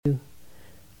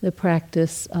the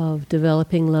practice of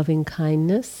developing loving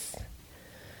kindness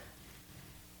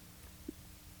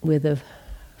with a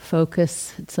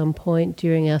focus at some point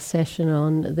during our session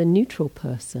on the neutral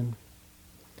person.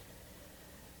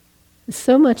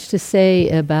 So much to say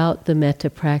about the metta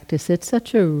practice. It's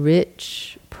such a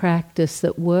rich practice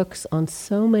that works on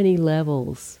so many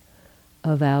levels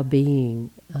of our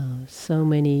being, so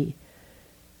many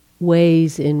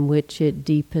ways in which it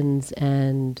deepens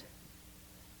and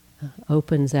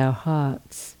opens our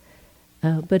hearts.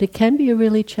 But it can be a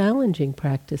really challenging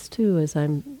practice too, as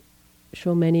I'm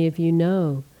sure many of you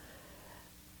know.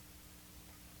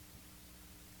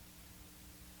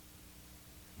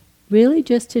 Really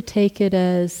just to take it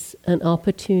as an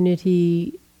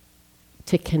opportunity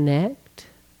to connect,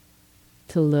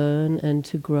 to learn and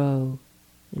to grow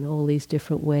in all these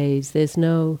different ways. There's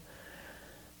no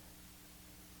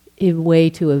way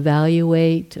to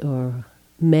evaluate or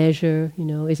measure,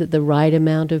 is it the right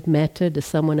amount of metta? Does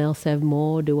someone else have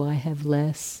more? Do I have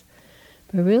less?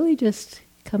 But really just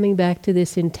coming back to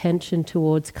this intention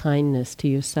towards kindness to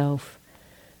yourself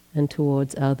and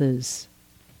towards others.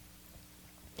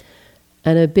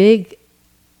 And a big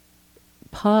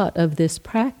part of this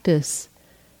practice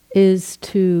is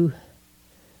to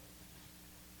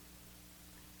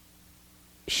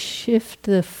shift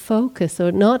the focus,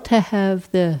 or not to have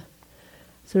the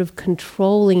sort of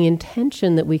controlling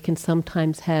intention that we can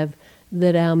sometimes have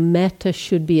that our metta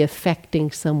should be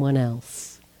affecting someone else.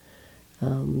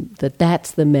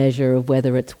 That's the measure of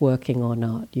whether it's working or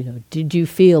not. Did you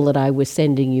feel that I was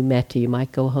sending you metta? You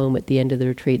might go home at the end of the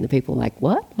retreat and the people are like,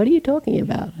 what? What are you talking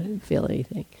about? I didn't feel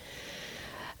anything.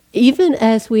 Even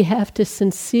as we have to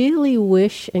sincerely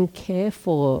wish and care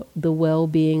for the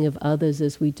well-being of others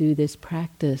as we do this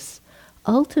practice,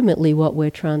 ultimately what we're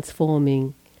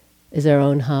transforming is our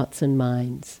own hearts and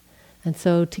minds. And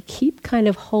so to keep kind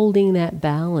of holding that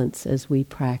balance as we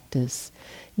practice.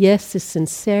 Yes, the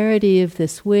sincerity of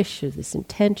this wish, of this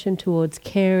intention towards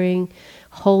caring,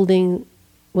 holding,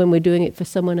 when we're doing it for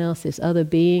someone else, this other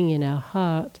being in our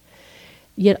heart.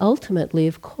 Yet ultimately,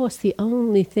 of course, the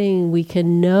only thing we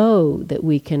can know that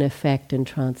we can affect and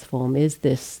transform is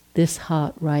this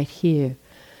heart right here.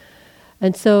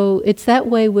 And so it's that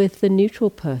way with the neutral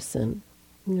person.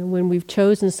 When we've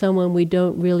chosen someone we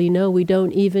don't really know, we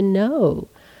don't even know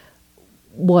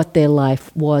what their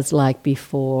life was like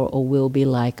before or will be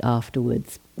like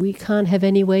afterwards. We can't have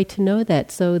any way to know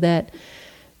that, so that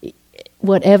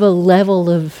whatever level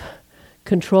of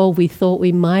control we thought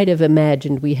we might have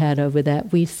imagined we had over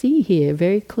that, we see here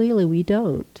very clearly we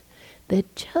don't. There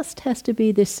just has to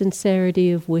be this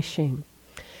sincerity of wishing.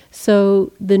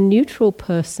 So the neutral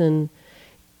person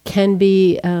can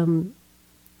be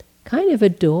kind of a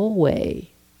doorway,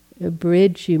 a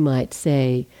bridge, you might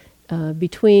say,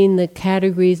 between the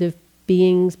categories of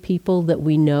beings, people that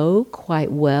we know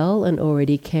quite well and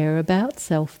already care about,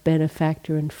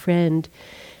 self-benefactor and friend.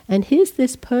 And here's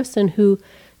this person who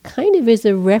kind of is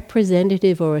a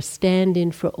representative or a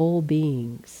stand-in for all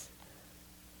beings.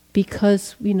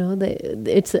 Because,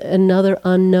 it's another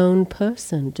unknown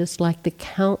person, just like the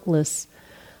countless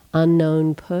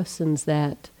unknown persons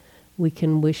that we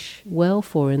can wish well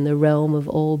for in the realm of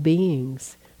all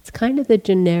beings. It's kind of the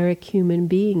generic human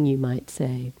being, you might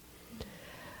say.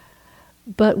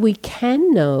 But we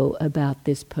can know about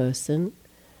this person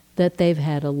that they've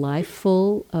had a life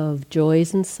full of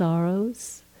joys and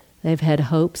sorrows. They've had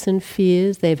hopes and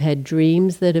fears. They've had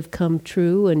dreams that have come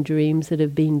true and dreams that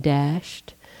have been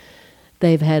dashed.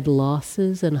 They've had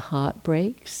losses and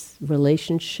heartbreaks,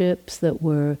 relationships that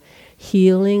were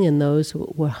healing and those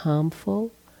that were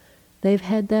harmful. They've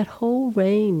had that whole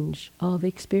range of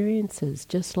experiences,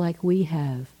 just like we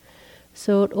have.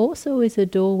 So it also is a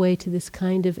doorway to this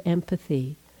kind of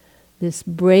empathy, this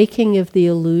breaking of the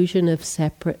illusion of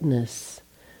separateness,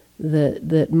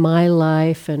 that my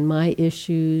life and my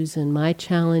issues and my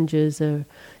challenges are,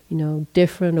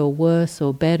 different or worse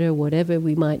or better, whatever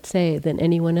we might say, than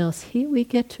anyone else. Here we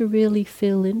get to really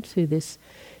fill into this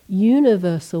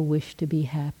universal wish to be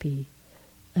happy.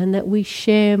 And that we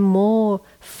share more,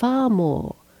 far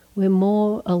more. We're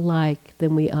more alike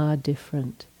than we are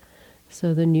different.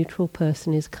 So the neutral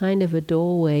person is kind of a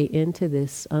doorway into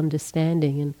this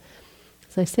understanding. And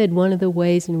as I said, one of the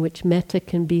ways in which metta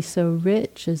can be so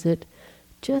rich is it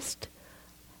just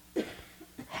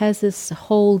has us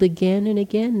hold again and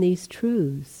again these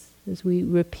truths as we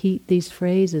repeat these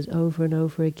phrases over and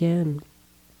over again.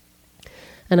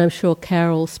 And I'm sure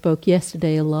Carol spoke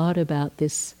yesterday a lot about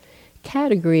this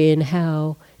category and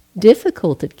how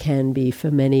difficult it can be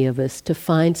for many of us to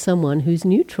find someone who's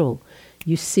neutral.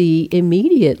 You see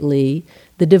immediately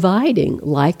the dividing,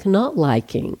 like not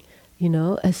liking.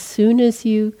 As soon as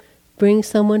you bring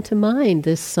someone to mind,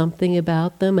 there's something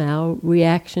about them, our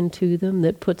reaction to them,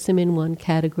 that puts them in one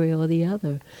category or the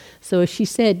other. So as she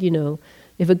said,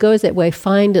 if it goes that way,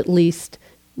 find at least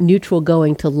neutral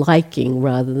going to liking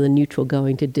rather than neutral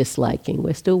going to disliking.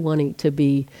 We're still wanting to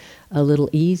be a little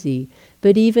easy.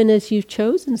 But even as you've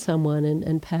chosen someone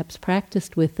and perhaps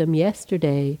practiced with them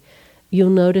yesterday,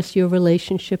 you'll notice your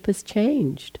relationship has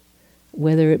changed,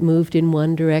 whether it moved in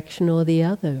one direction or the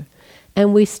other.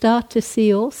 And we start to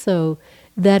see also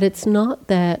that it's not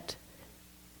that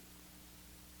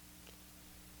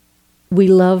we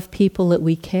love people that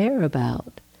we care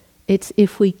about. It's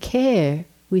if we care,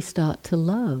 we start to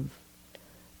love.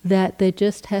 That there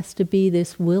just has to be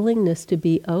this willingness to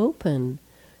be open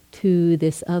to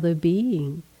this other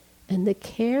being. And the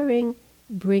caring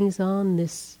brings on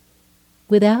this,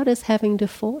 without us having to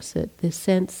force it, this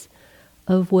sense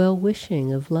of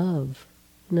well-wishing, of love.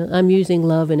 I'm using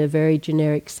love in a very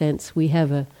generic sense. We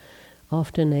have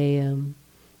often a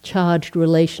charged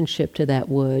relationship to that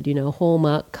word,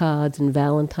 Hallmark cards and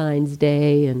Valentine's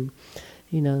Day and,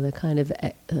 the kind of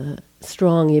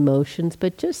strong emotions.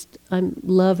 But just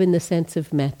love in the sense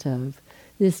of metta, of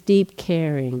this deep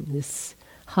caring, this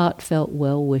heartfelt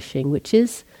well-wishing, which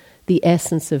is the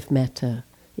essence of metta.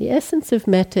 The essence of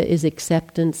metta is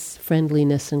acceptance,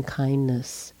 friendliness, and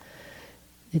kindness.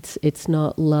 It's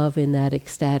not love in that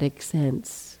ecstatic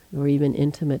sense or even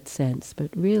intimate sense, but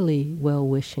really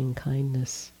well-wishing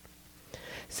kindness.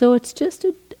 So it's just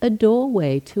a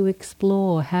doorway to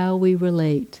explore how we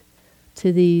relate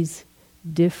to these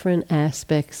different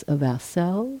aspects of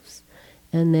ourselves,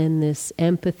 and then this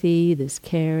empathy, this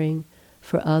caring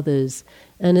for others.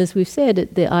 And as we've said,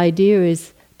 the idea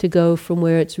is to go from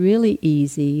where it's really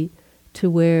easy to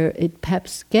where it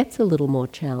perhaps gets a little more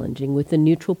challenging with the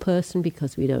neutral person,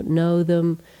 because we don't know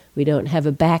them, we don't have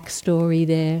a backstory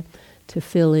there to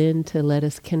fill in, to let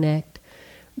us connect.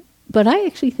 But I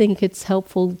actually think it's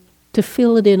helpful to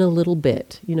fill it in a little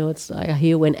bit. I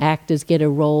hear when actors get a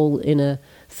role in a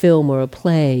film or a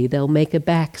play, they'll make a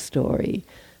backstory.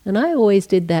 And I always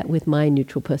did that with my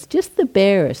neutral person, just the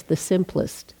barest, the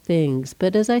simplest things.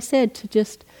 But as I said, to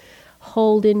just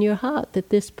hold in your heart that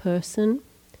this person,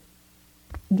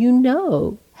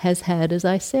 has had, as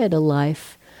I said, a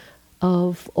life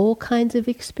of all kinds of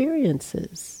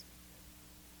experiences,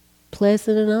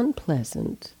 pleasant and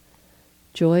unpleasant,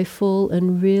 joyful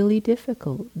and really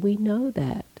difficult. We know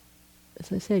that,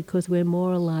 as I said, because we're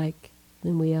more alike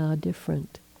than we are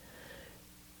different.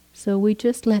 So we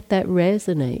just let that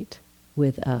resonate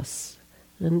with us.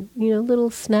 And, little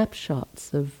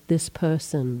snapshots of this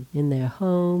person in their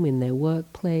home, in their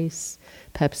workplace.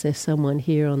 Perhaps there's someone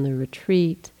here on the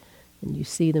retreat, and you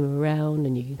see them around,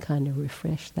 and you can kind of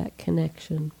refresh that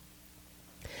connection.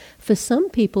 For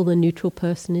some people, the neutral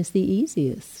person is the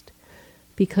easiest,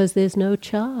 because there's no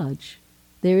charge.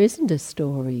 There isn't a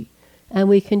story. And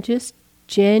we can just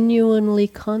genuinely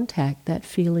contact that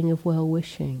feeling of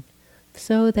well-wishing.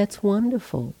 So that's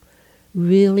wonderful.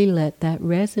 Really let that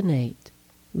resonate.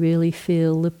 Really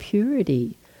feel the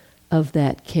purity of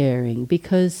that caring,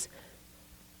 because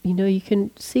you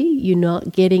can see you're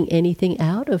not getting anything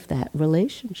out of that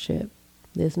relationship.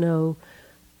 There's no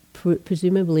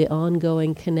presumably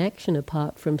ongoing connection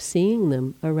apart from seeing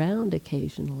them around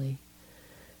occasionally.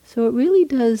 So it really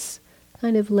does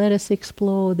kind of let us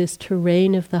explore this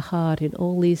terrain of the heart in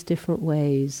all these different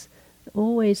ways.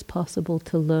 Always possible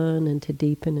to learn and to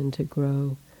deepen and to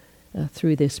grow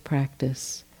through this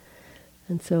practice.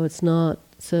 And so it's not,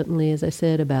 certainly, as I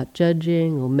said, about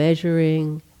judging or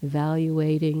measuring,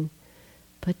 evaluating,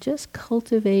 but just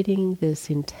cultivating this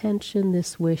intention,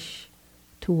 this wish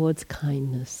towards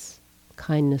kindness.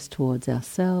 Kindness towards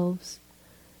ourselves,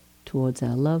 towards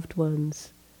our loved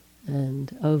ones,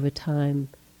 and over time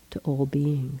to all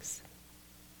beings.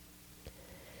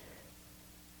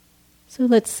 So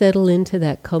let's settle into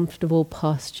that comfortable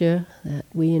posture that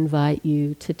we invite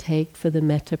you to take for the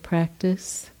metta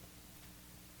practice.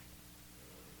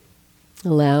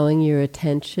 Allowing your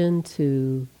attention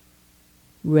to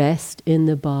rest in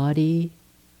the body.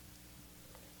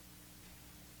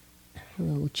 A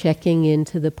little checking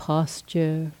into the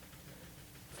posture,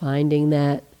 finding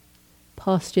that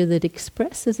posture that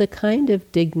expresses a kind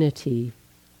of dignity,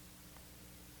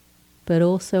 but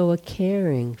also a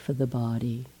caring for the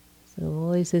body. So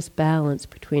always this balance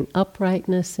between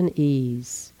uprightness and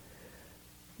ease.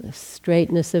 The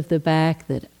straightness of the back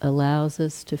that allows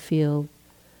us to feel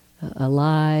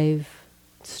alive,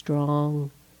 strong,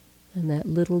 and that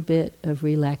little bit of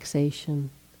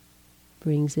relaxation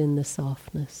brings in the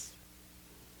softness.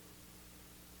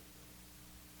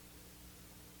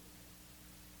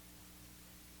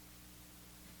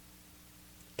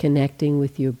 connecting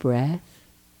with your breath,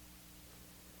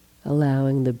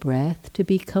 allowing the breath to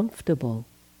be comfortable,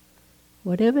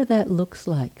 whatever that looks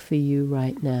like for you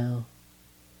right now.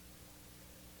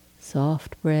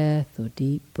 Soft breath or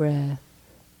deep breath,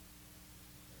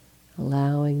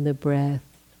 allowing the breath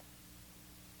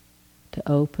to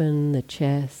open the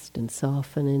chest and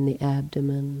soften in the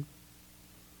abdomen.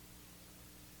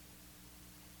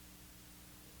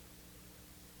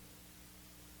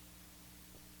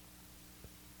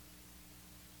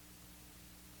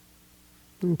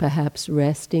 And perhaps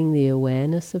resting the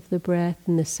awareness of the breath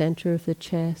in the center of the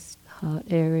chest, heart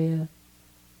area.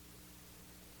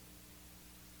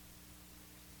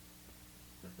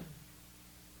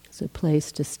 It's a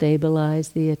place to stabilize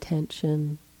the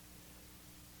attention.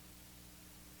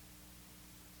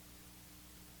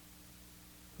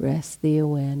 Rest the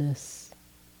awareness.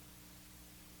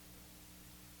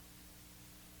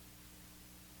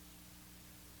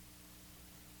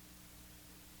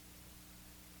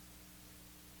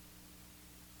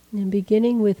 And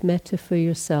beginning with metta for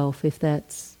yourself, if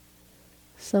that's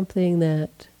something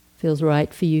that feels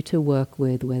right for you to work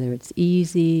with, whether it's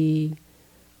easy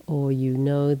or you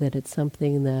know that it's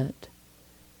something that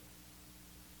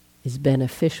is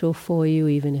beneficial for you,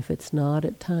 even if it's not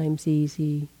at times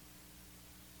easy.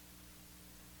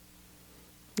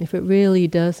 If it really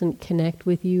doesn't connect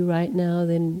with you right now,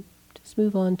 then just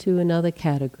move on to another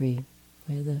category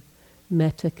where the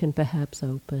metta can perhaps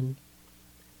open.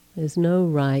 There's no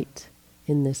right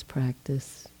in this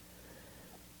practice,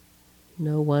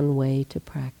 no one way to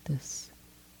practice.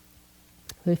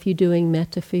 But if you're doing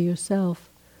metta for yourself,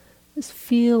 just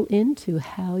feel into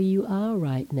how you are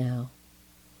right now.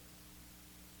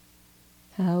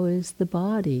 How is the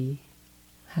body?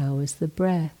 How is the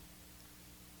breath?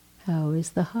 How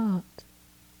is the heart?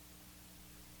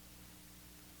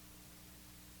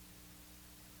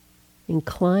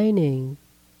 Inclining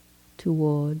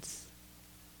towards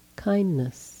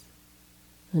kindness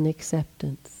and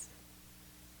acceptance.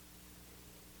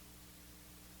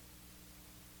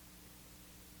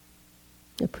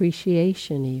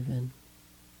 Appreciation even.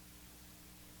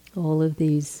 All of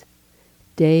these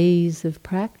days of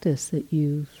practice that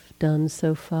you've done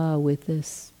so far with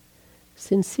this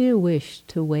sincere wish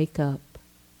to wake up,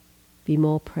 be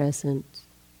more present,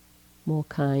 more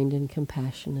kind and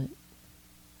compassionate.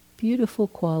 Beautiful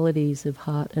qualities of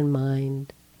heart and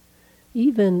mind,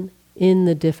 even in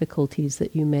the difficulties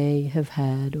that you may have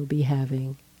had or be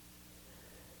having.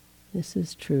 This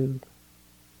is true.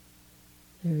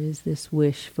 There is this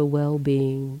wish for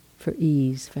well-being, for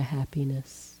ease, for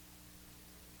happiness.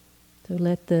 So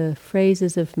let the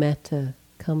phrases of metta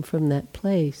come from that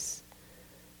place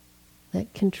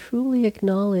that can truly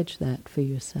acknowledge that for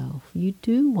yourself. You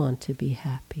do want to be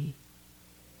happy.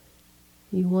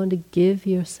 You want to give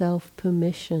yourself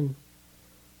permission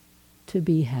to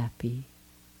be happy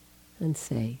and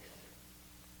safe,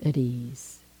 at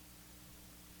ease.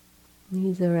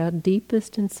 These are our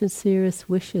deepest and sincerest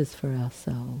wishes for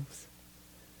ourselves.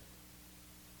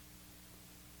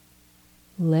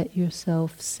 Let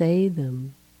yourself say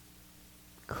them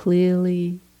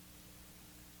clearly,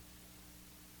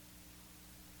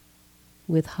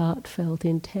 with heartfelt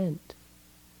intent.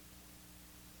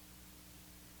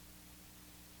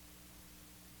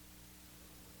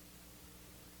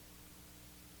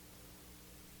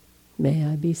 May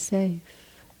I be safe.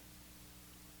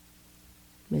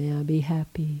 May I be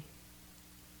happy.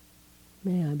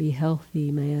 May I be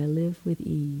healthy. May I live with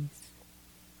ease.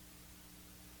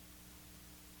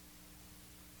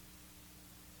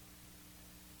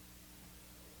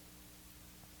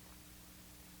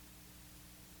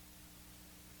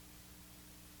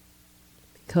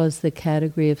 Because the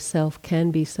category of self can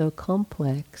be so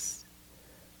complex,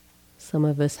 some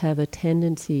of us have a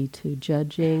tendency to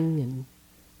judging and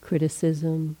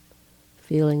criticism,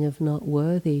 feeling of not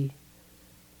worthy.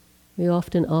 We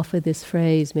often offer this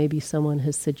phrase, maybe someone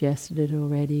has suggested it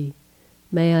already,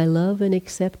 may I love and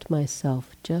accept myself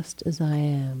just as I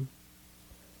am.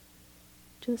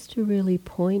 Just to really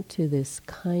point to this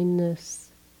kindness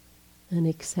and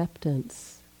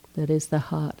acceptance that is the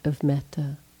heart of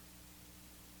metta.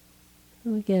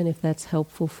 So again, if that's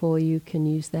helpful for you, you can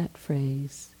use that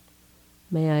phrase.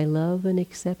 May I love and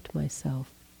accept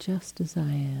myself just as I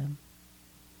am.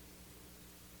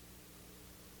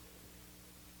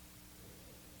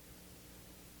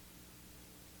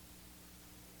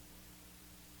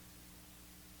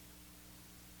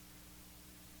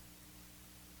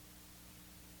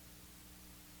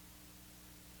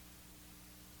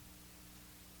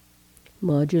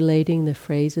 Modulating the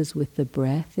phrases with the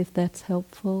breath, if that's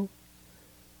helpful,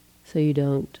 so you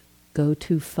don't go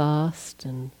too fast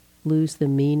and lose the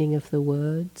meaning of the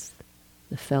words,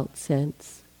 the felt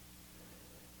sense.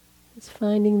 It's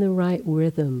finding the right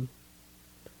rhythm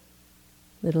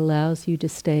that allows you to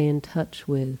stay in touch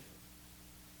with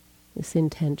this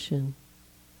intention.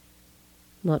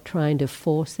 Not trying to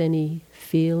force any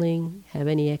feeling, have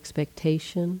any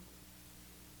expectation,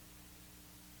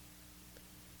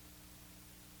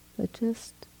 but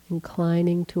just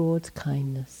inclining towards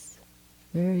kindness,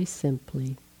 very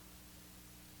simply.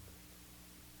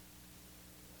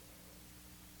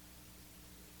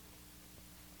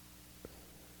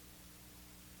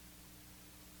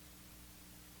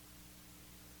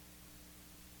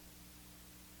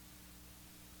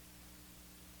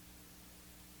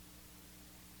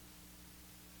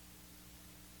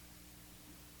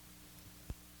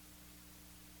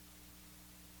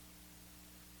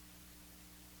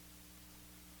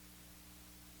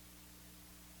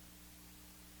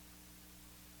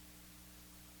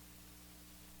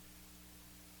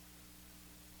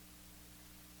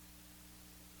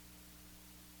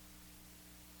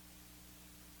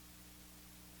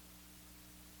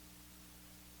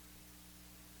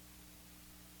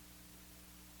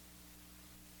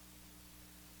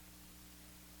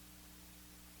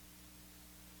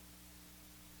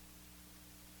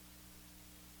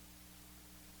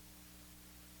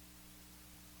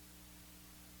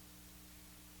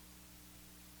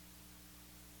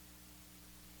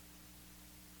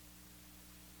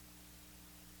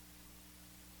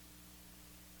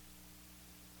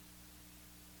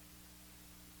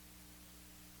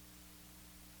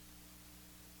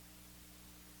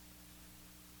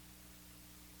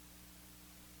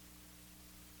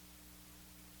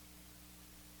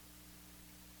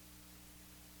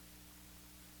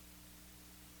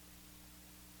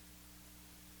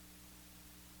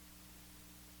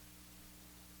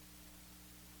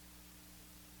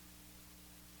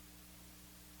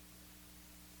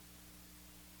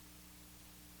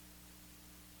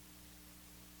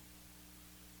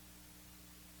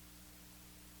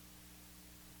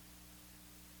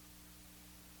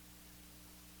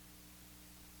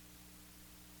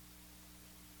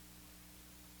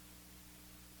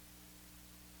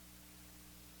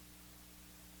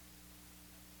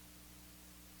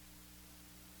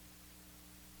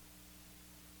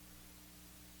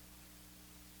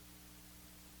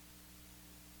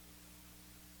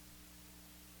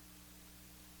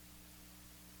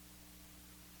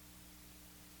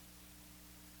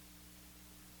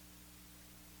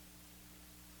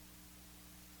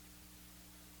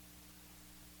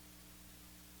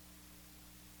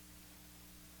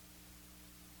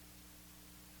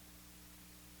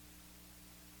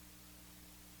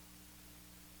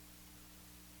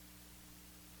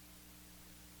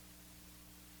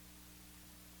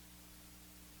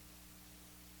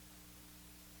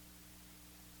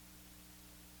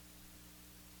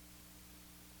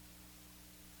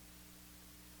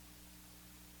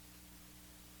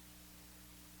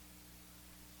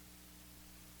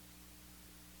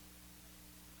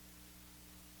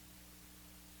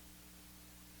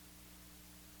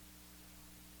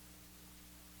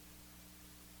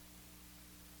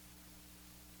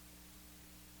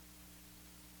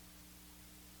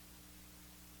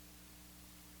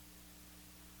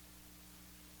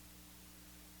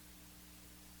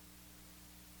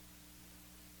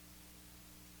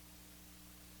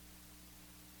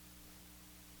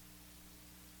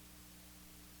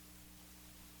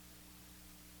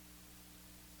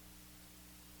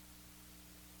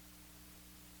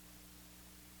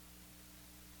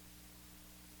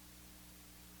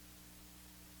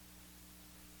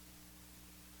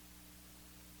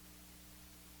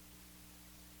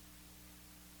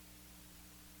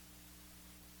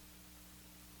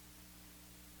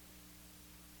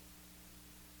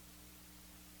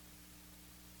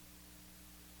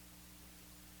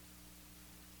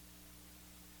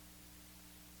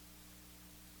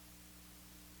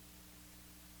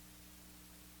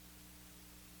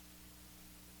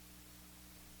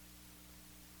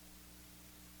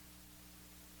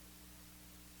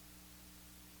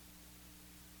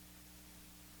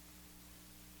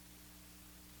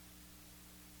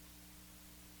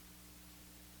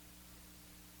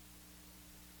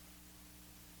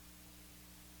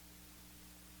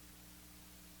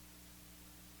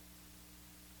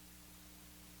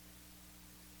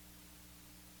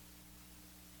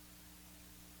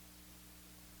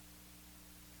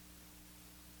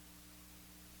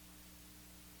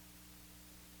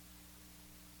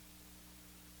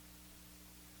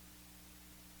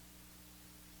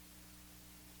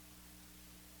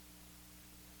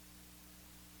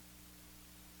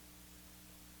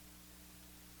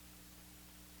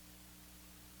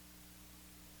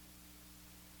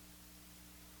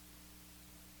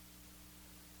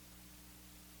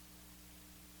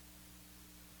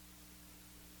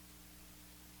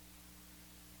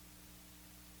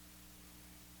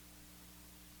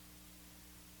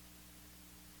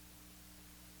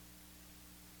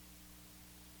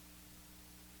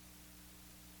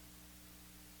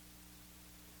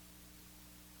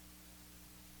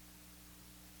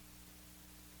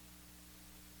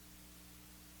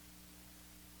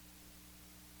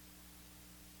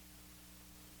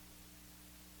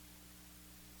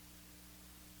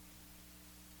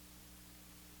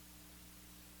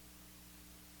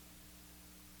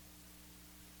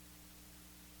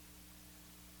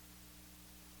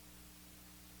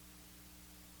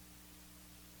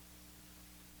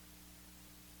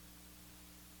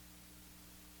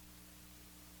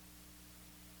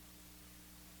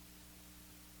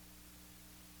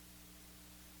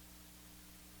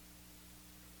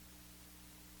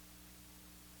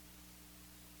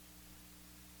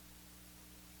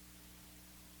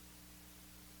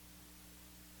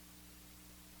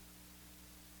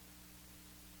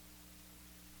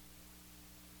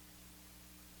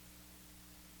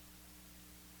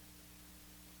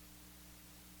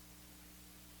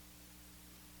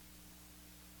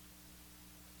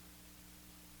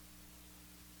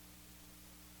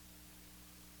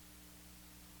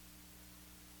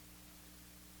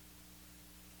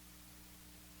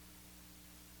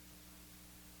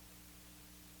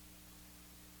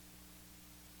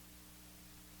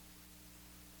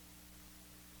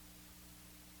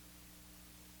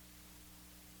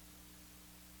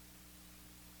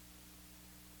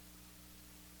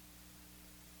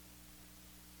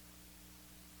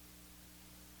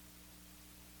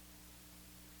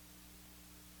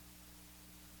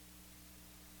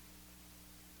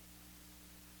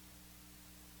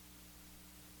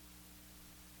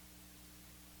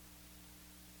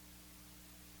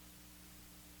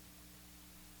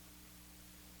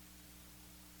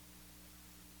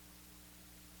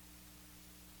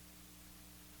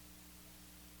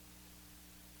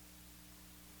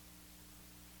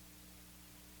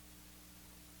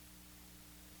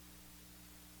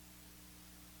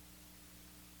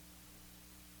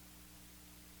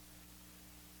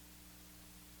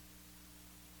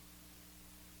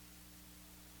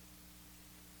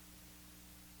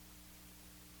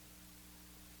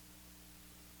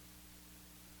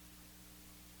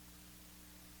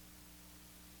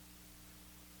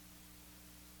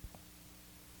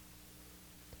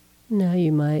 Now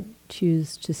you might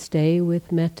choose to stay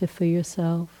with metta for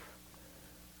yourself,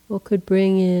 or could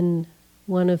bring in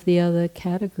one of the other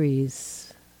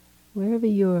categories, wherever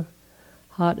your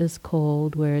heart is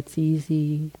called, where it's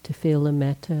easy to feel a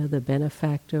metta, the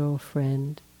benefactor or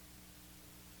friend.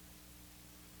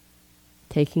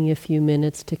 Taking a few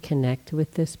minutes to connect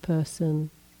with this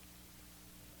person,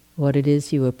 what it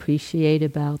is you appreciate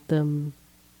about them,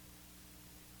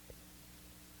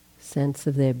 sense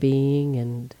of their being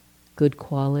and good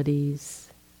qualities.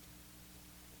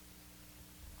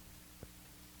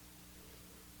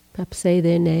 Perhaps say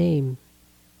their name.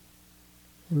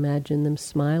 Imagine them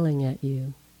smiling at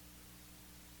you.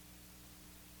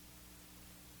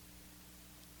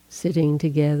 Sitting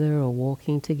together or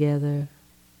walking together,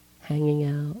 hanging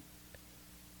out,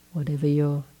 whatever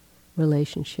your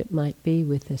relationship might be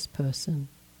with this person.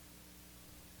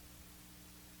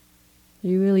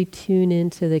 You really tune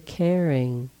into the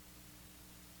caring,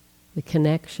 the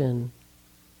connection,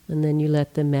 and then you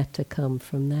let the metta come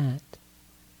from that.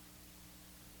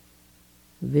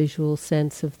 A visual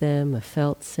sense of them, a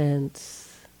felt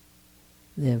sense,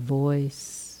 their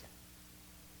voice.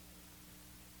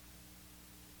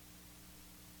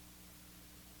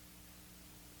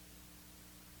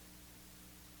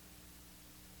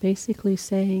 Basically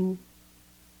saying,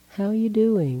 how are you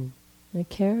doing? I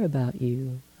care about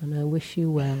you and I wish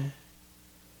you well.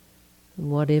 And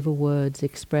whatever words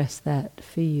express that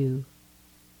for you,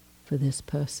 for this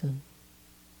person.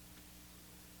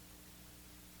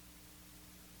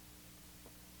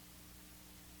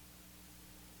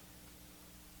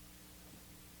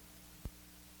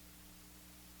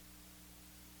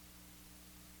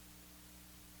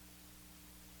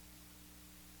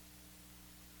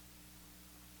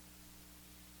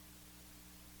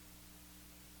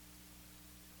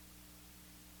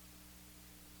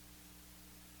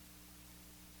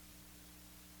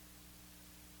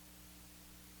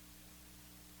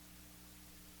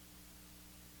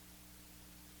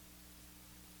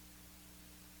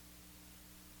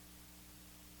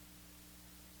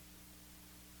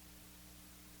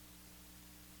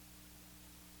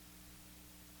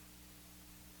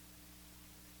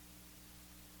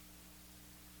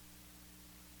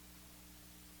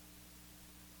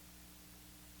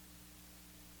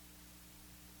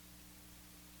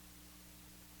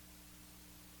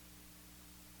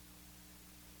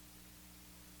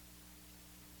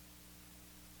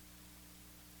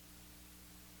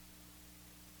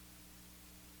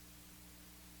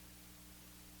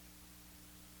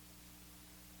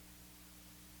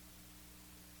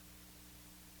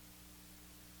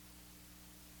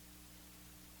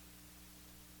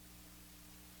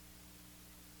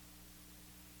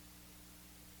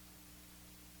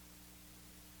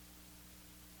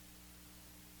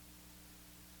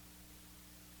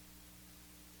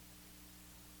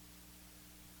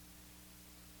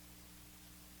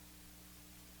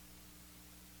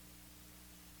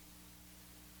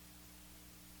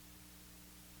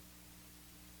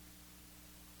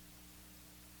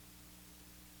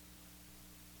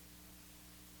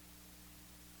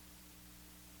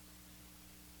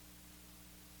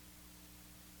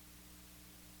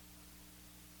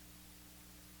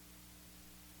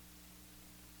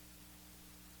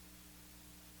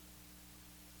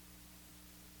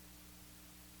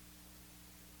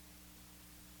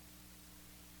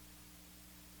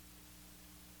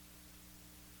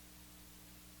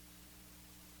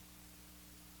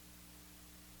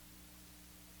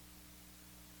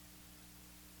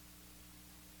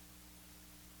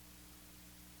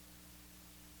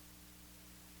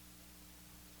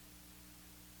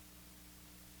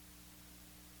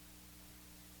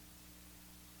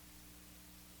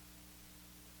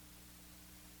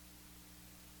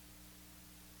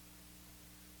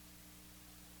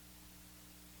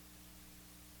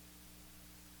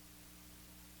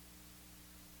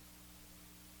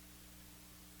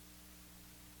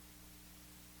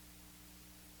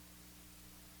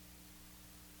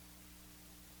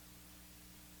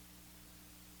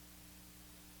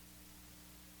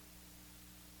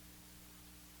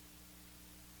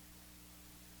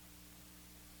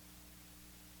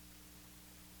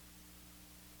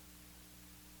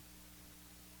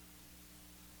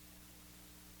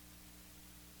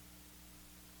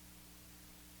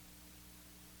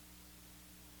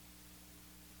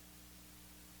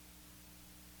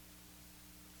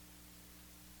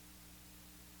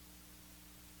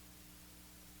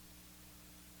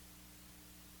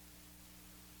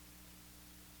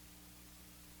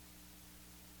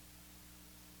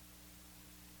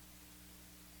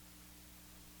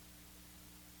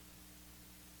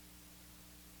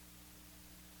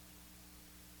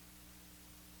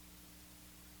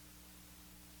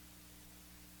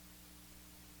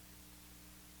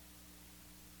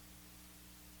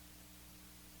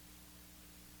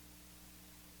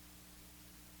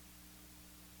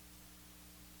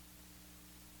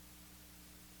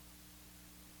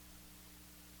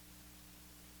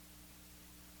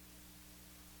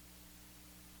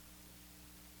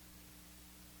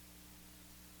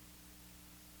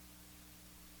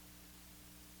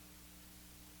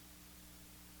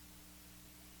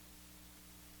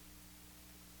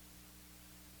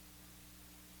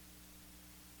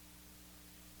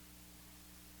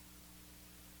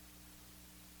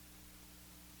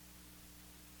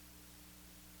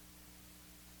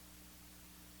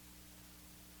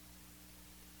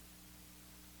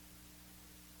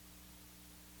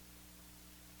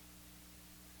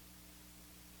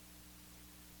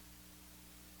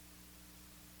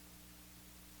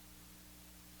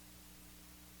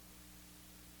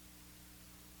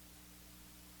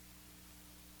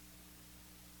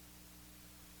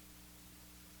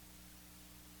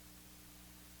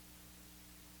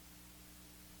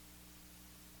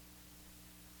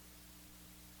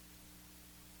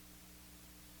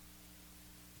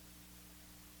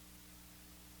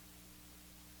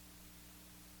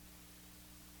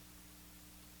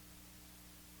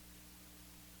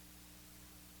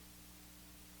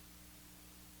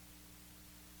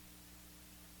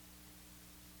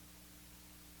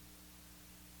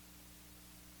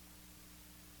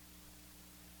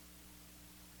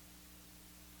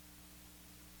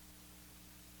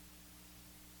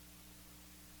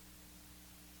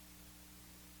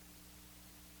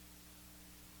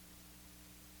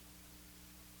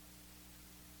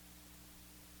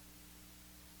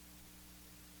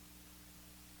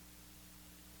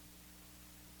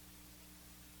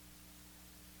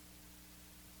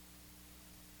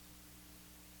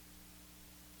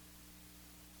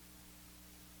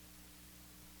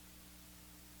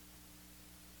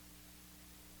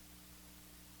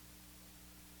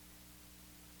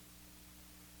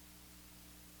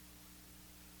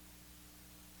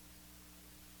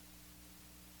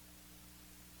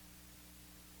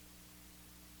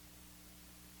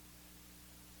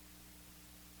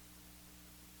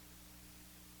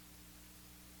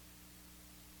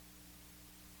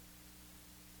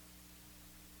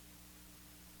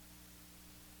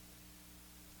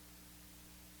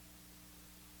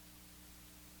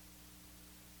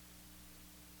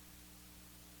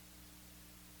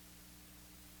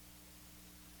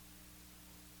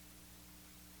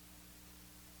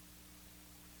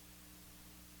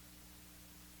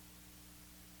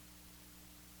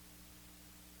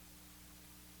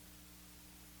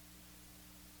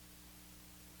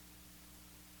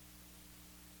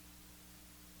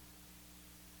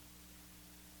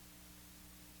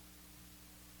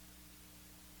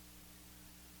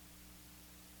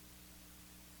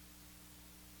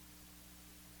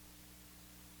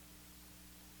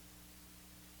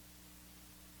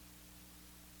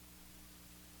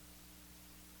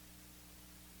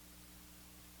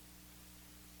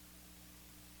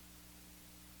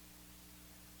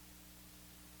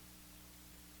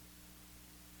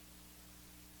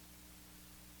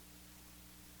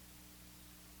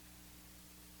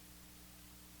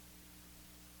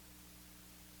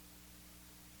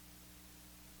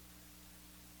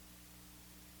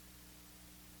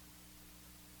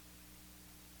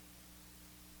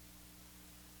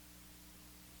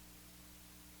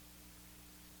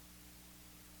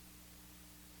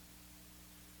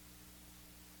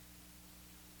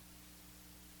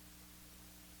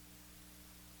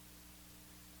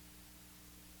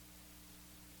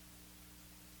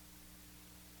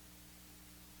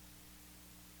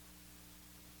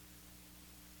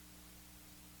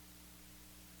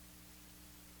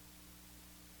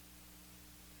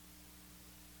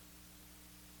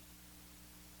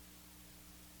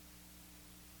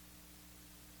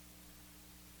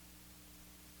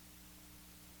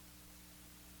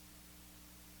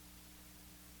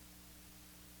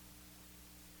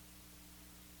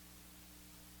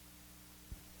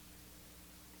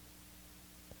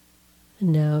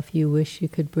 And now if you wish, you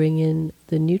could bring in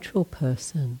the neutral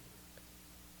person,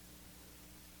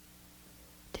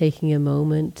 taking a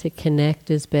moment to connect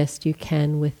as best you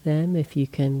can with them. If you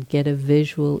can get a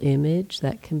visual image,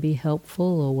 that can be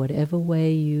helpful, or whatever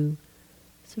way you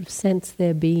sort of sense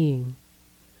their being.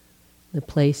 The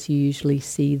place you usually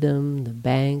see them, the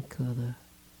bank or the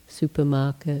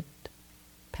supermarket,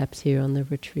 perhaps here on the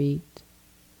retreat.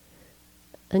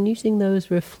 And using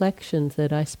those reflections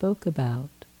that I spoke about.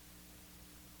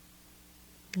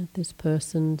 That this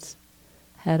person's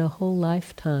had a whole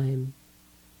lifetime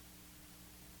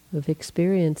of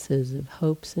experiences, of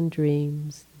hopes and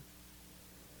dreams,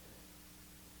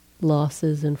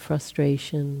 losses and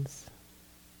frustrations,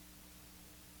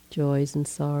 joys and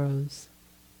sorrows.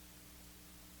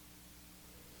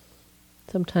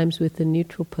 Sometimes with the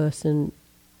neutral person,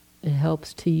 it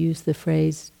helps to use the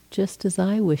phrase, just as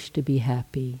I wish to be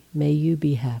happy, may you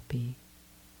be happy.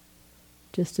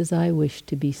 Just as I wish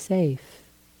to be safe,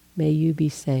 may you be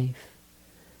safe.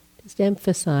 Just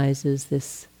emphasizes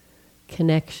this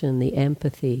connection, the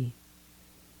empathy,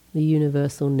 the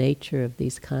universal nature of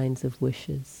these kinds of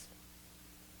wishes.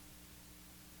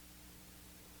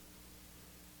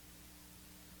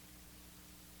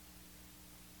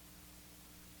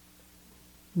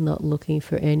 Not looking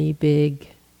for any big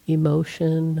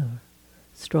emotion or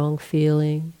strong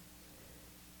feeling.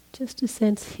 Just a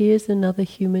sense, here's another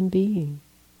human being,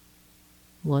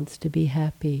 wants to be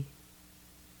happy.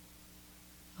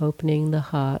 Opening the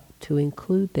heart to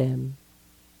include them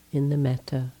in the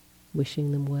metta,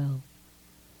 wishing them well.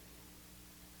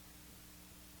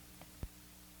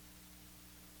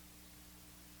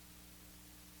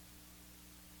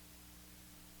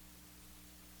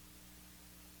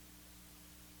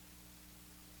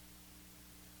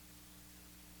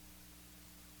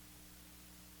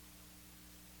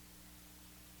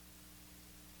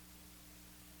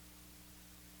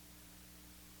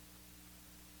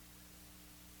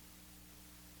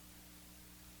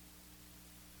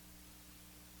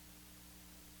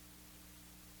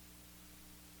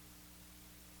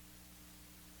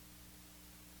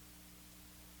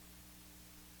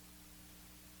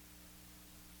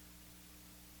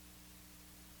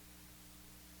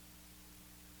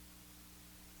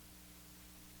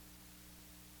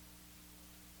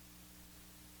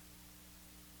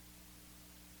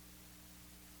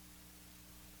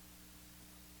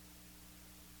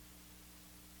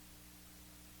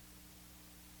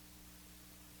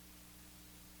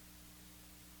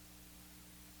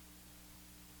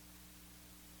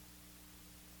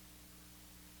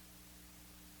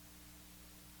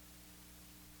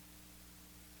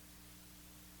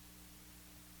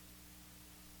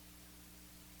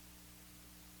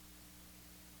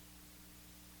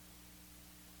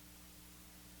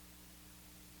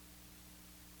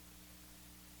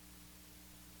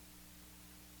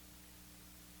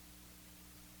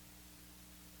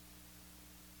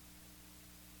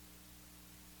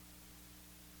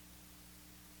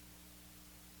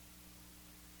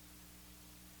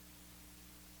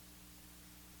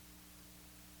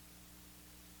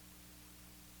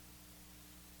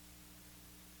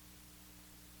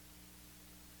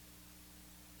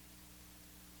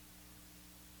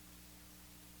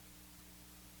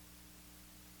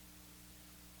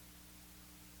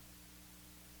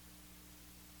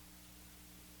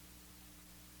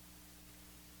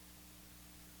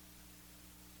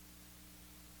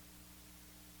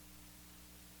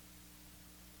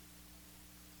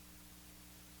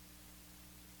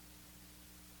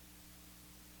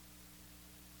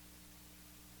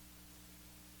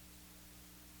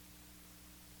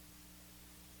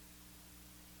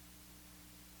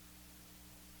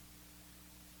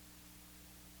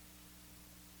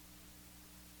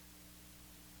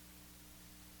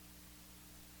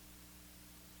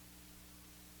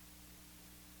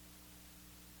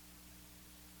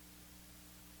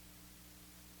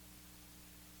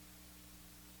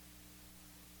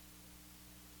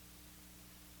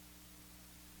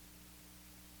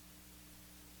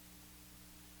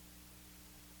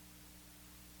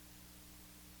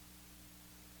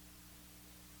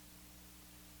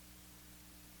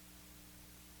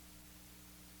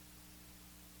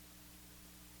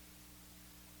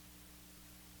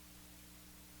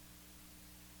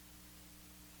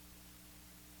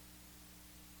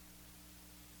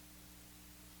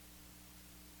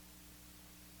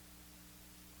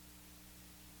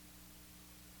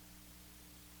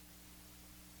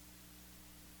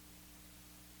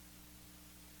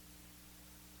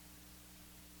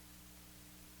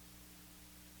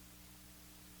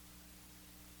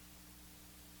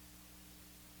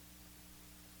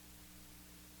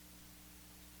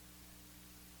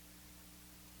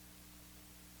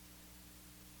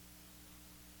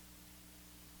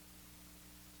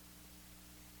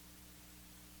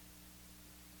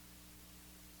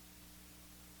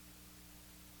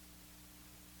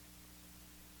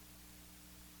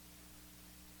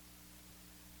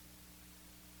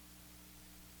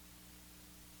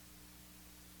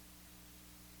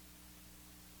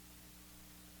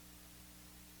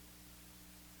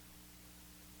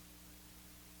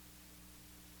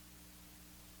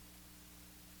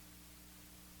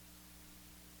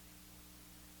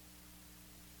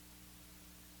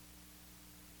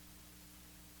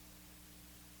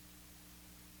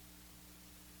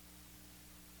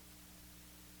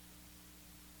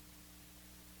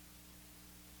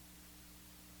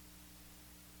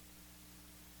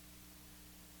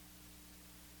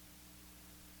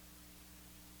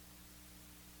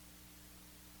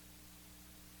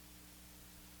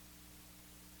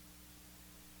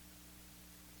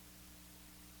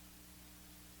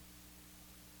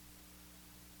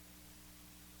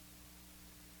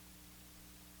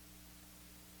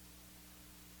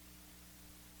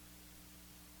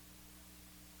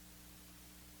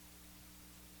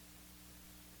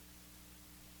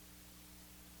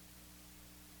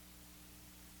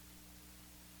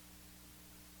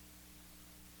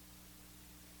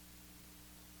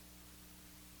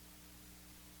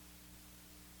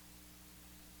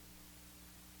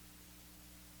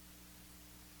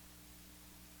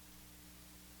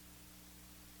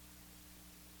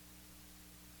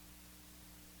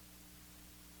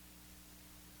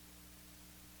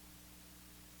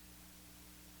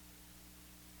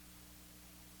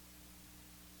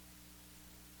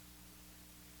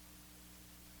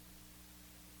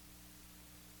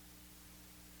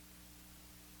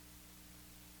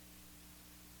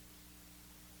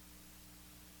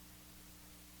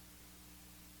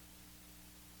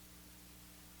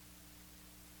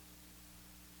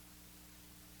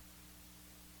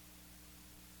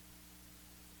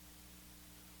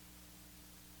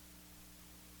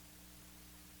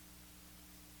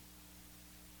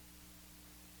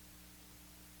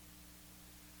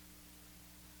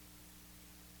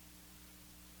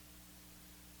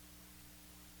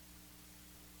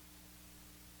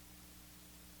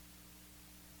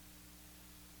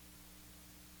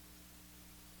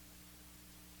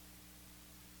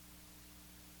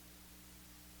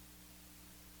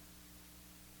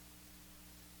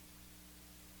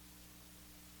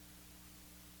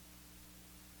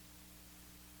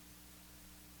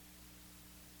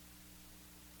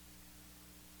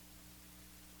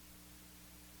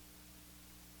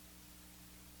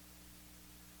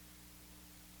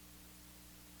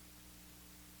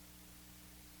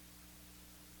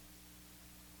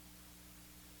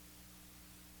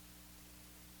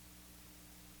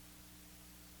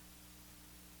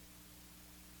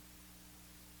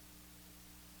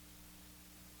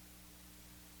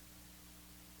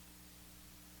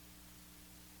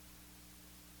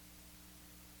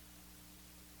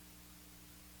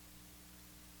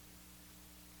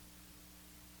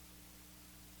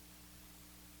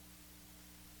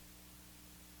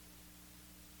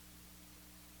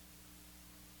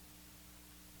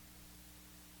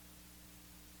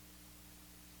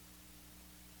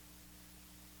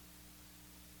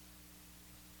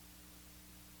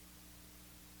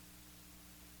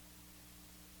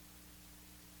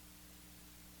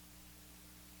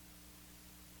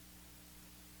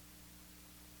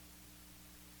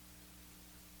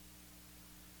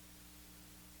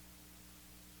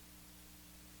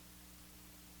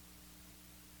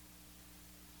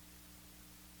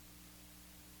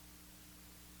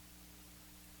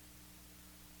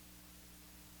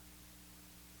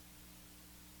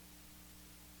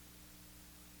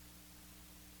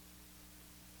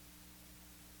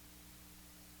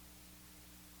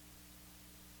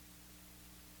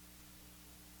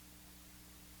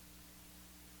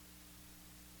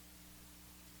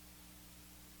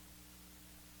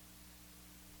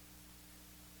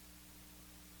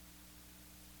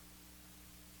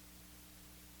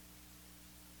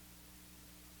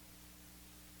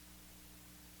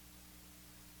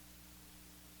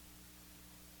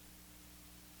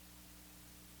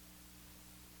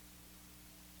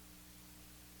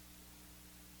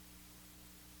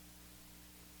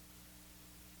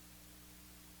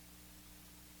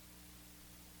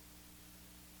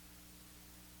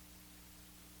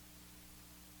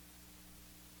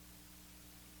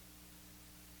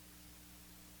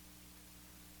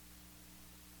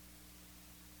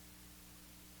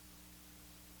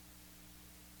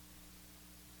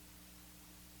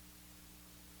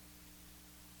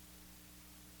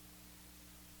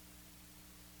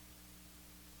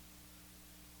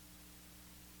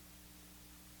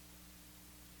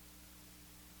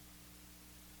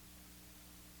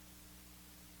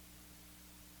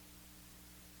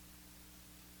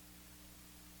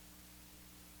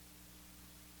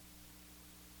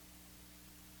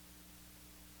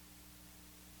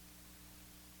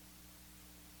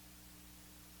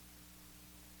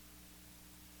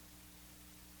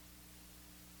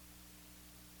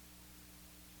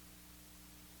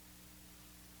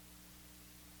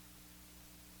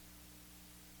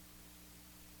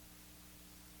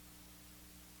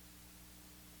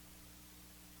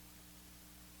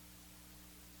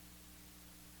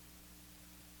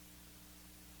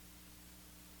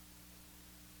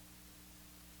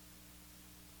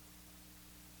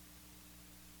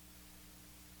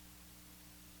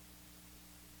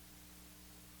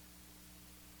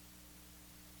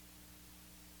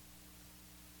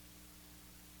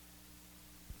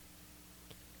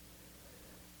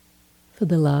 for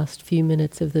the last few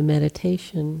minutes of the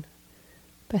meditation,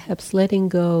 perhaps letting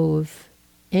go of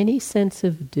any sense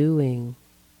of doing,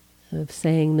 of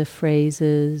saying the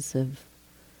phrases, of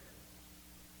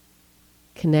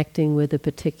connecting with a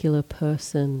particular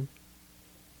person,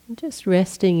 and just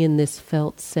resting in this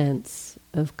felt sense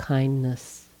of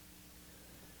kindness.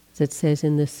 As it says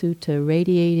in the sutta,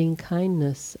 radiating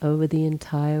kindness over the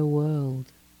entire world.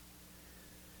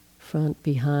 Front,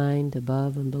 behind,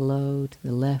 above and below, to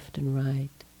the left and right.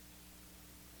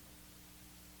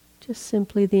 Just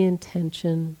simply the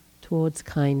intention towards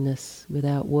kindness,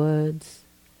 without words,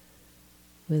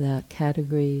 without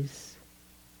categories,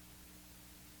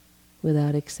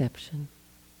 without exception.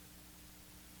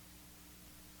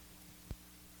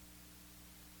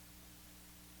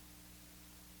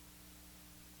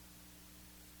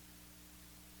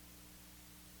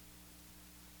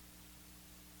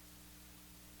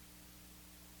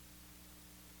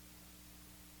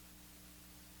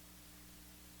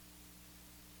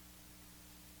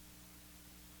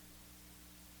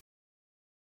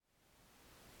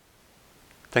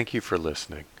 Thank you for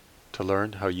listening. To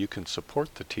learn how you can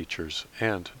support the teachers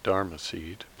and Dharma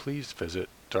Seed, please visit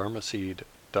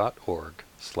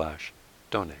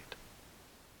dharmaseed.org/donate.